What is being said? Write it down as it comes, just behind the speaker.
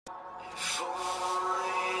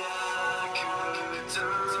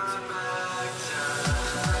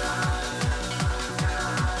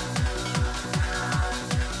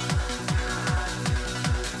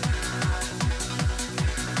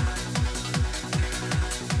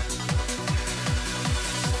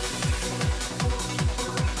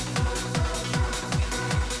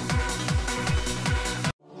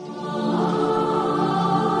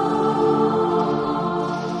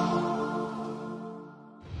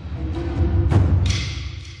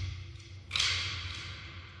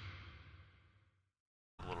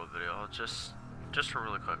Just a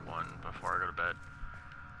really quick one before I go to bed.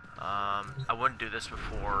 I wouldn't do this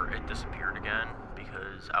before it disappeared again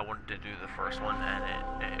because I wanted to do the first one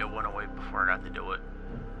and it went away before I got to do it.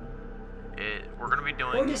 We're gonna be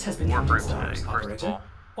doing Warframe today. First of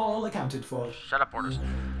all accounted for. Shut up, Orders.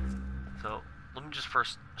 So let me just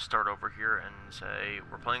first start over here and say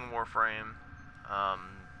we're playing Warframe. And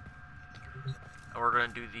we're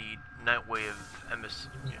gonna do the Night Wave Embassy,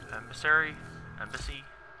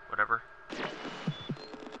 whatever.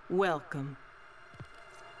 Welcome.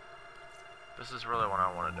 This is really what I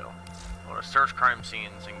want to do. I want to search crime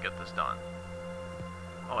scenes and get this done.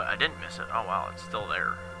 Oh, I didn't miss it. Oh wow, it's still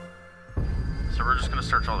there. So we're just gonna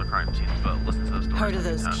search all the crime scenes, but listen to this story. Heard of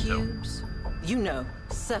those cubes? You know,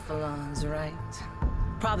 cephalons, right?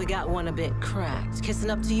 Probably got one a bit cracked, kissing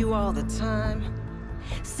up to you all the time.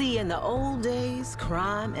 See, in the old days,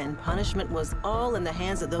 crime and punishment was all in the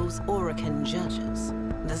hands of those Orican judges,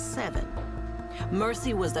 the Seven.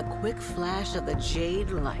 Mercy was the quick flash of the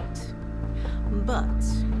Jade Light. But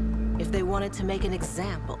if they wanted to make an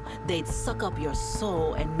example, they'd suck up your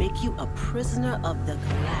soul and make you a prisoner of the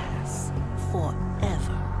glass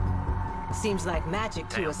forever. Seems like magic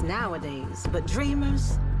to us nowadays, but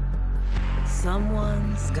dreamers,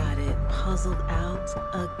 someone's got it puzzled out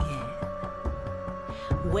again.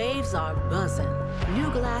 Waves are buzzing, new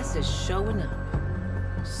glass is showing up.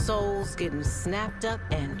 Souls getting snapped up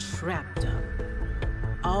and trapped up.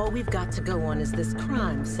 All we've got to go on is this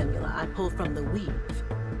crime simula I pulled from the weave.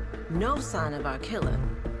 No sign of our killer,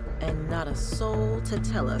 and not a soul to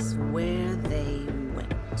tell us where they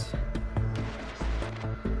went.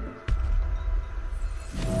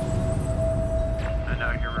 And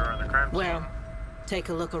now here we are in the crime scene. Well, take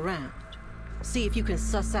a look around. See if you can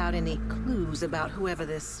suss out any clues about whoever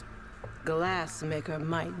this glassmaker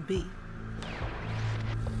might be.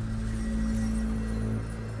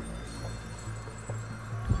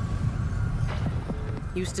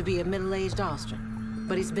 Used to be a middle-aged Austrian,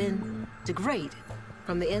 but he's been degraded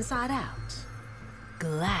from the inside out.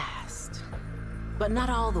 Glassed. But not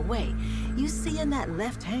all the way. You see in that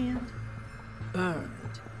left hand?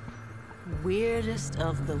 Burned. Weirdest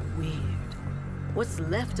of the weird. What's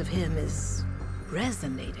left of him is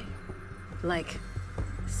resonating. Like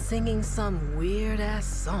singing some weird-ass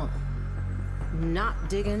song. Not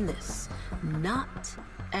digging this. Not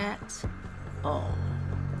at all.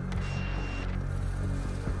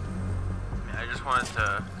 I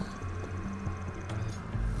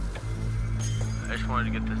just wanted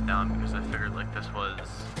to get this down because I figured like this was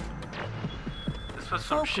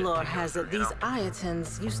some shit. Folklore has it these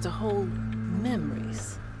Iotans used to hold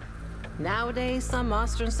memories. Nowadays, some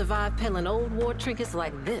Austrians survive peddling old war trinkets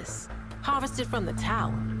like this, harvested from the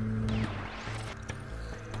tower.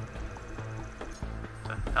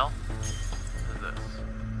 What the hell is this?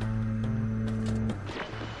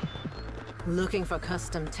 Looking for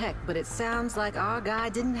custom tech, but it sounds like our guy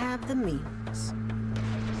didn't have the means.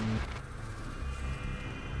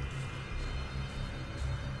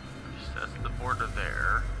 That's the border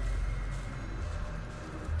there.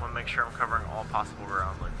 I want to make sure I'm covering all possible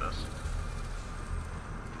ground like this.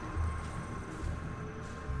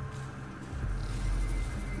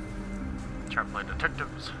 Try to play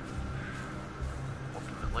detectives.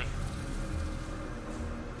 Ultimately.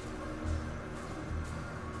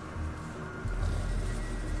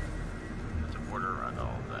 There's a border around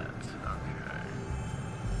all of that. Okay.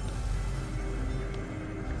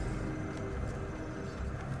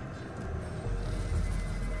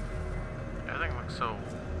 Everything looks so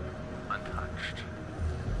untouched.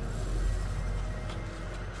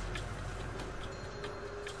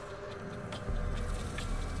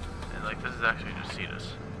 And like this is actually just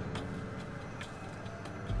Cetus.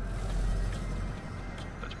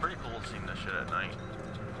 It's pretty cool seeing this shit at night.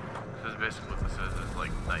 This is basically what this is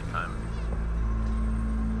like nighttime.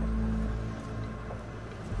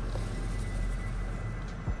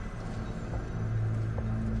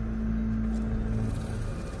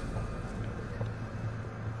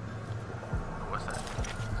 What's that?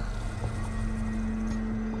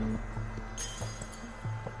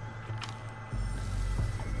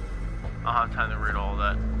 I'll have time to read all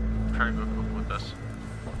that. I'm trying to go quick with this.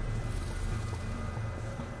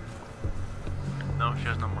 No, she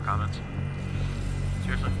has no more comments.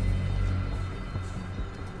 Seriously?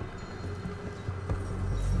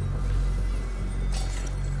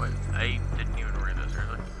 Wait, I didn't even read this.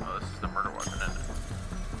 Seriously? Oh, this is the murder weapon, isn't it?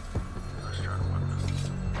 Let's try to whip this.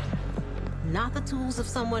 Not the tools of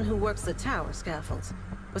someone who works the tower scaffolds.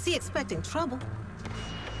 Was he expecting trouble?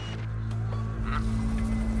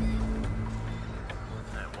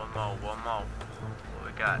 One more. What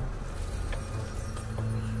we got?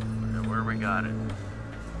 Okay, where we got it?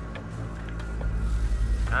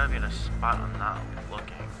 Gotta be in a spot I'm not looking.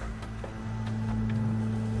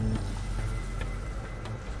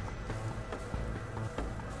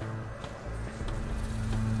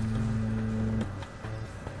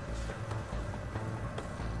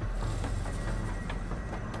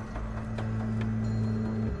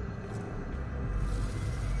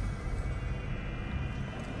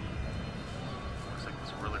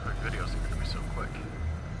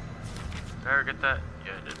 Did I get that?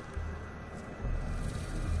 Yeah, I did.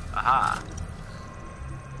 Aha!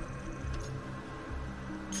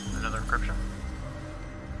 Another encryption?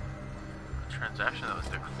 A transaction that was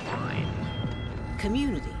declined.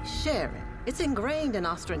 Community, sharing. It's ingrained in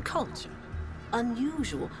Austrian culture.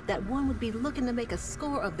 Unusual that one would be looking to make a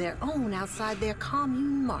score of their own outside their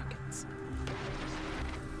commune markets.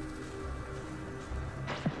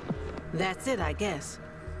 That's it, I guess.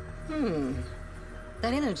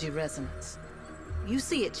 That energy resonance. You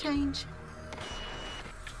see it change?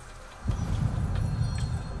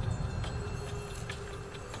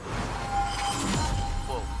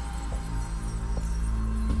 Whoa.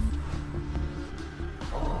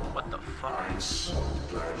 What the fuck? I'm so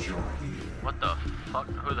glad you're here. What the fuck?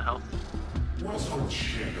 Who the hell? Was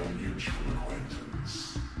O'Shea a mutual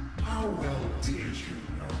acquaintance? How well did you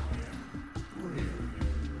know him? Really?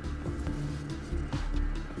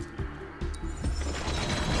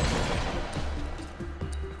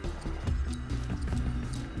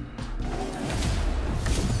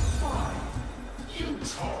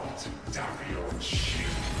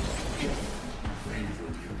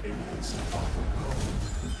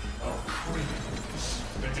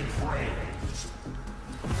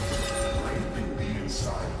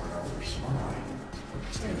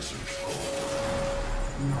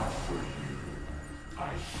 Not for you, I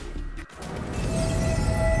think.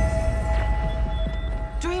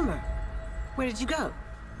 Dreamer, where did you go?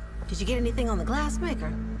 Did you get anything on the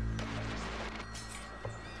glassmaker?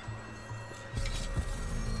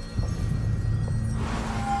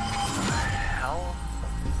 Hell?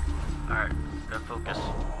 Alright, gotta focus.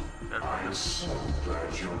 I'm so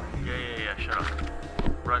glad you're here. Yeah, shut up.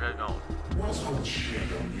 Where I gotta go? Was O'Shea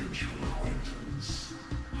a mutual acquaintance?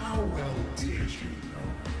 How well did you know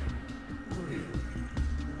him? Really?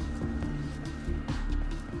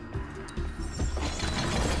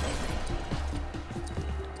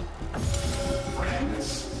 Friends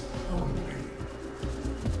only.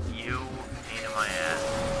 You pain in my ass.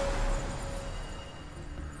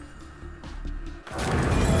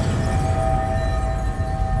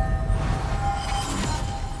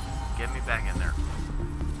 Get me back in there.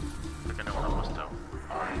 I think I know what I'm supposed to do.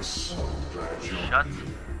 I'm so glad you're Shut here.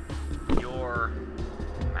 your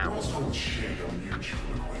mouth. Was O'Shea a mutual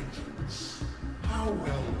acquaintance? How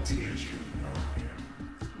well did you know him?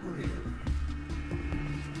 Really?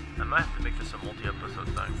 I might have to make this a multi-episode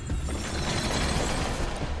thing.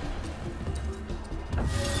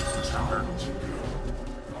 Time to go,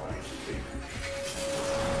 I think.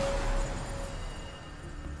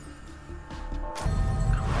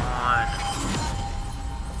 Come on.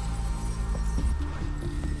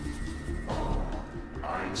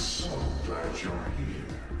 I'm so glad you're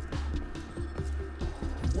here.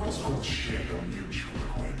 Was O'Shea a mutual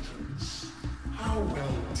acquaintance? How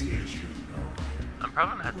well did you know him? I'm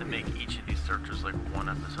probably gonna have to make each of these searches like one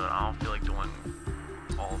episode. I don't feel like doing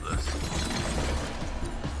all of this.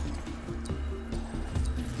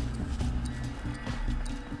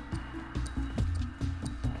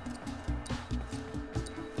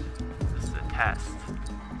 This is a test.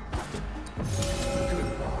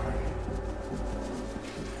 Goodbye.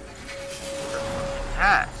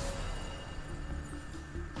 Test.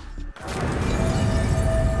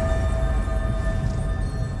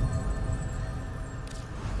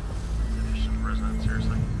 There's some resonance,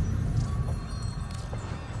 seriously.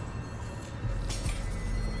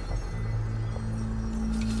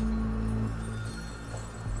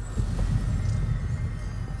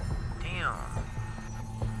 Damn.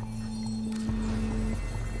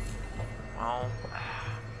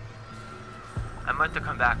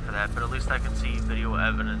 back for that, but at least I can see video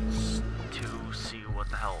evidence to see what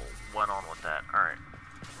the hell went on with that. Alright.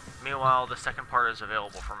 Meanwhile, the second part is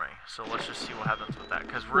available for me, so let's just see what happens with that.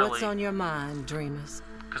 Because really, What's on your mind, dreamers?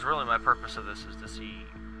 Because really, my purpose of this is to see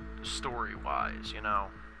story-wise, you know,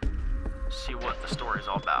 see what the story's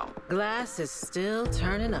all about. Glass is still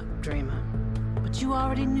turning up, dreamer. But you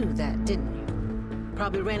already knew that, didn't you?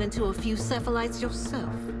 Probably ran into a few cephalites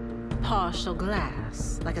yourself. Partial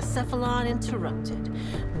glass, like a cephalon interrupted.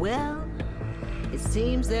 Well, it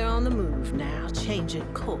seems they're on the move now,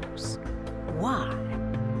 changing course. Why?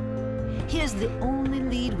 Here's the only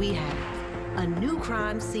lead we have. A new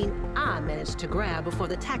crime scene I managed to grab before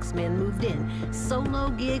the taxman moved in. Solo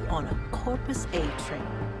gig on a Corpus A train.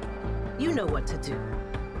 You know what to do.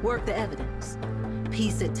 Work the evidence.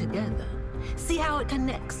 Piece it together. See how it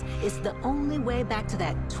connects. It's the only way back to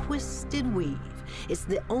that twisted weave. It's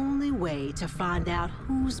the only way to find out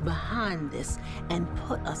who's behind this and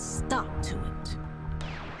put a stop to it.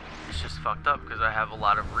 It's just fucked up because I have a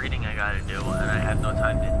lot of reading I gotta do and I have no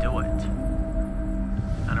time to do it.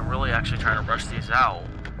 And I'm really actually trying to rush these out.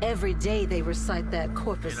 Every day they recite that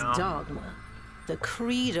corpus You know? dogma, the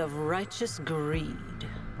creed of righteous greed.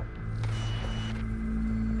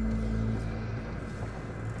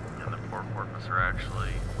 And the poor corpus are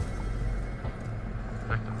actually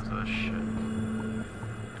victims of this shit.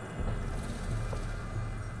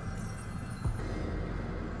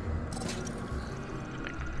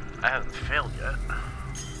 I haven't failed yet.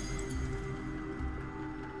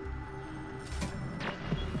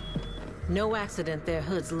 No accident their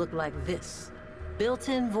hoods look like this.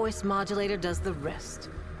 Built-in voice modulator does the rest.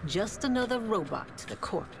 Just another robot to the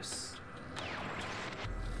corpus.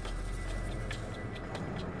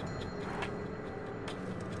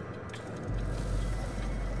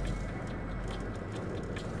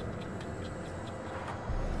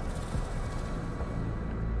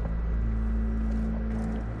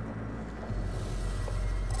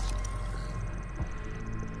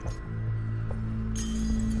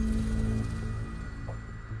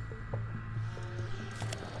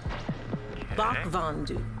 Bach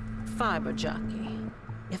Vondu, fiber jockey.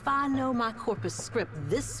 If I know my corpus script,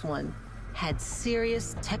 this one had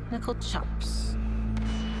serious technical chops.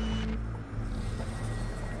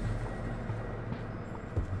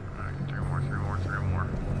 Alright, three more.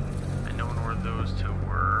 I know where those two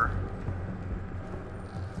were.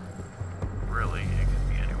 Really, it could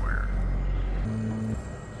be anywhere.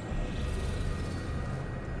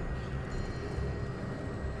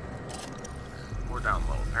 We're down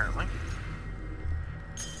low, apparently.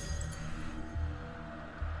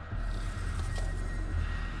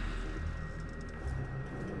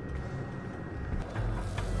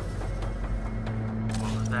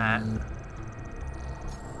 That.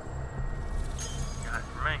 Got it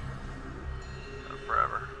for me. Not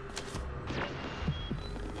forever.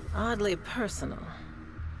 Oddly personal.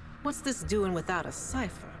 What's this doing without a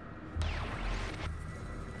cipher?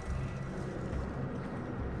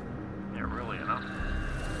 Yeah, really, you know?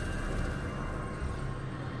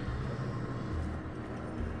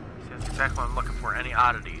 See, that's exactly what I'm looking for. Any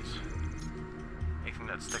oddities. Anything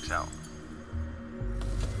that sticks out.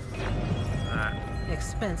 That.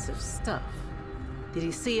 Expensive stuff. Did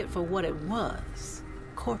he see it for what it was?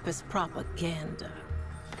 Corpus propaganda.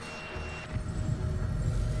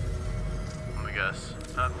 Let me guess.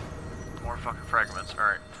 More fucking fragments.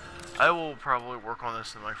 Alright. I will probably work on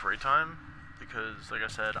this in my free time. Because, like I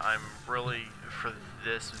said, I'm really, for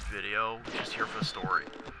this video, just here for the story.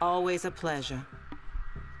 Always a pleasure.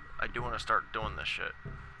 I do want to start doing this shit.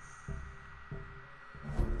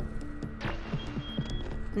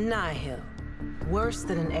 Nihil. Worse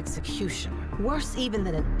than an executioner. Worse even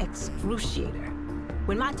than an excruciator.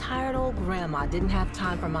 When my tired old grandma didn't have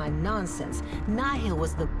time for my nonsense, Nihil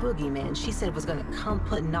was the boogeyman she said was gonna come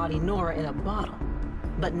put naughty Nora in a bottle.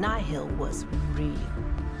 But Nihil was real.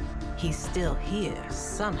 He's still here,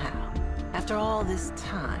 somehow, after all this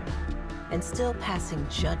time, and still passing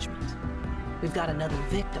judgment. We've got another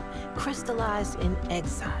victim, crystallized in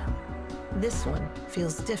exile. This one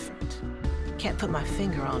feels different. Can't put my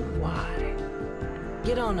finger on why.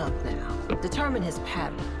 Get on up now. Determine his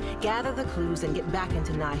pattern. Gather the clues and get back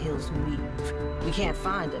into Nihil's weave. We can't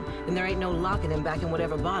find him, and there ain't no locking him back in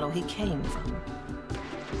whatever bottle he came from.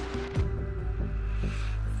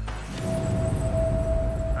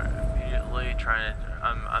 Alright, immediately trying to...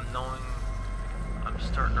 I'm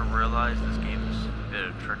starting to realize this game is a bit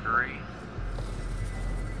of trickery.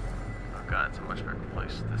 Oh god, it's a much better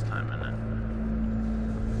place this time, isn't it?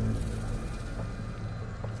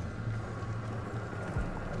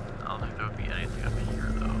 I don't think there would be anything up in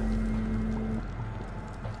here, though.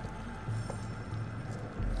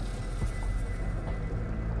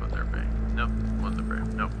 Nope, wasn't the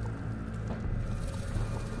grave. Nope.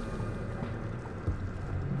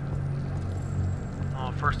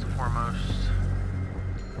 Well, first and foremost,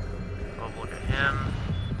 we'll look at him.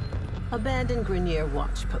 Abandoned Grenier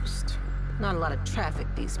watch post. Not a lot of traffic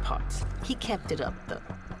these parts. He kept it up, though.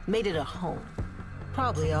 Made it a home.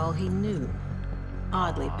 Probably all he knew.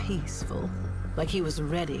 Oddly peaceful. Like he was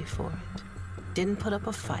ready for it. Didn't put up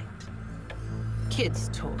a fight. Kid's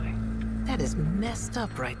toy. That is messed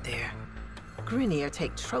up right there. Grenier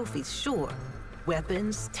take trophies, sure.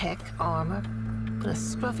 Weapons, tech, armor. But a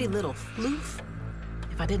scruffy little floof?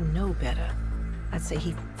 If I didn't know better, I'd say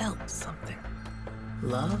he felt something.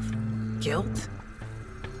 Love? Guilt?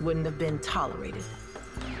 Wouldn't have been tolerated.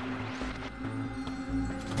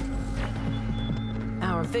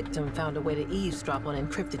 Our victim found a way to eavesdrop on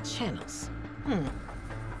encrypted channels.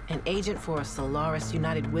 An agent for a Solaris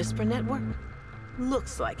United Whisper network?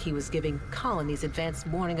 Looks like he was giving colonies advance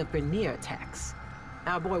warning of Grenier attacks.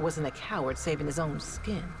 Our boy wasn't a coward saving his own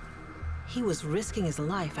skin. He was risking his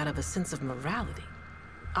life out of a sense of morality.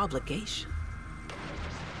 Obligation.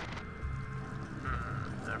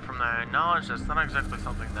 And from my knowledge, that's not exactly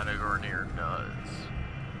something that a Grenier does.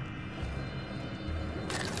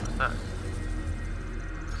 What's that?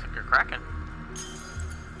 Looks like you're cracking.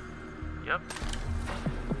 Yep.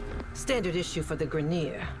 Standard issue for the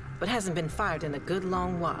Grenier, but hasn't been fired in a good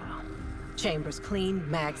long while. Chambers clean,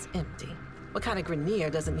 mags empty. What kind of Grenier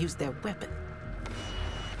doesn't use their weapon?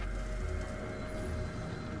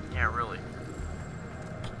 Yeah, really.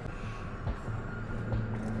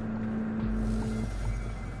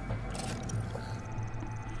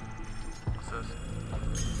 What's this?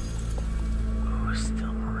 Oh,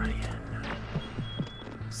 still Meridian.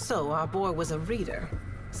 So our boy was a reader.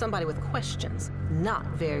 Somebody with questions, not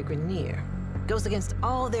very Grenier. Goes against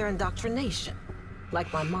all their indoctrination.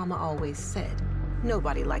 Like my mama always said,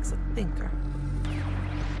 nobody likes a thinker.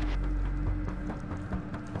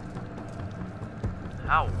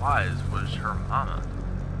 How wise was her mama?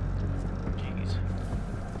 Jeez.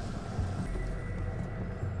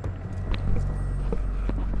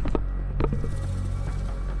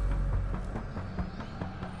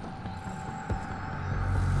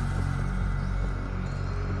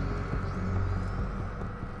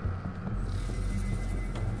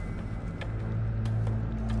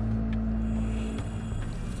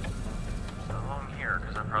 Along here,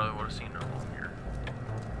 because I probably would have seen her along here.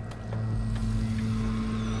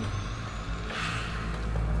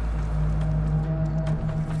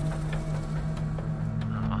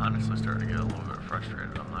 Honestly starting to get a little bit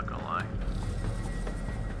frustrated, I'm not gonna lie.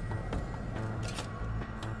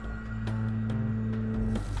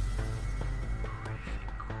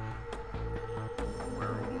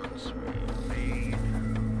 Where once we made,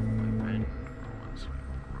 we bend, once we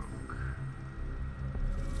broke.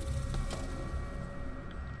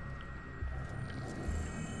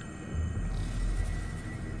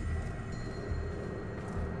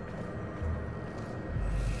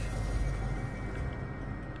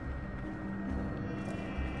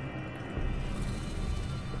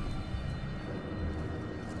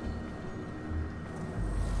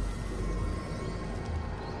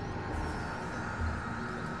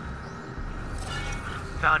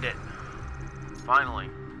 Found it. Finally.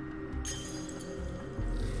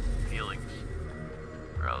 Feelings.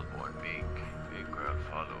 Crowd born big, big crowd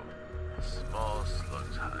follow. Small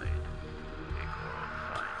slugs hide. Big world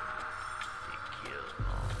find. Big kill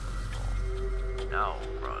small. Now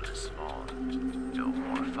crowd is small. No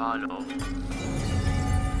more follow.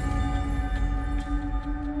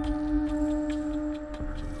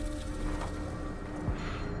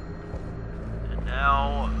 And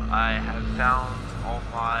now I have found all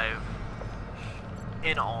 5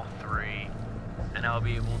 in all 3, and I'll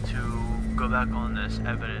be able to go back on this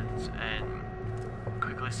evidence and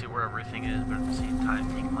quickly see where everything is, but at the same time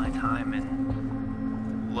take my time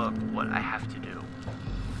and look what I have to do.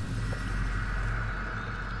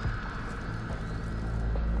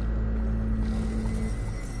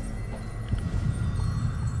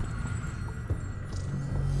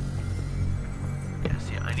 Yes,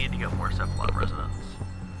 yeah, I need to get more Cephalon resonance.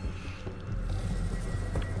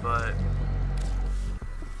 But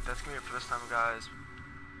that's gonna be it for this time, guys.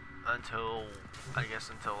 Until, I guess,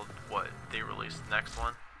 until what they release the next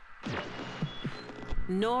one.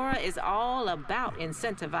 Nora is all about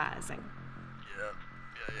incentivizing.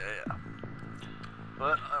 Yeah.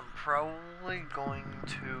 But I'm probably going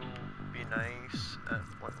to be nice at,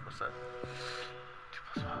 what was that?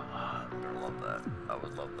 2+1. I love that. I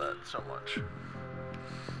would love that so much.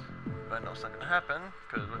 But I know it's not gonna happen,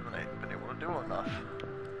 because we haven't been able to do enough.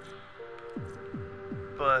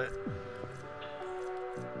 But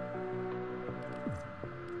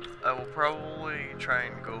I will probably try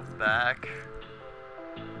and go back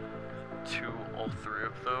to all 3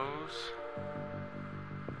 of those,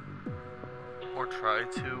 or try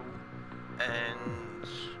to, and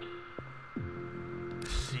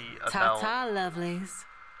see about Ta-ta, lovelies.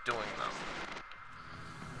 doing them.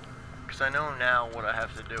 Because I know now what I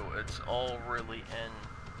have to do. It's all really in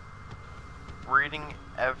reading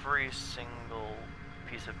every single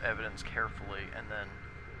piece of evidence carefully and then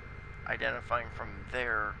identifying from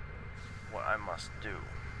there what I must do.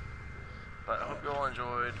 But I hope you all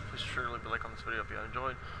enjoyed. Please be sure to leave a like on this video if you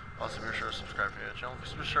enjoyed. Also be sure to subscribe to the channel.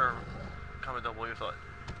 Please be sure to comment down below you thought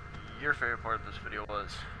your favorite part of this video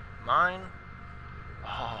was. Mine?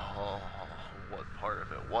 Oh, what part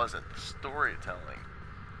of it wasn't? The storytelling.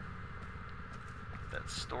 That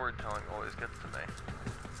storytelling always gets to me.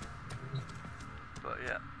 But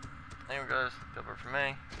yeah. Anyway guys, that's it for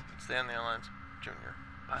me. Stay on the lines, Junior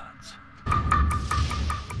Pilots.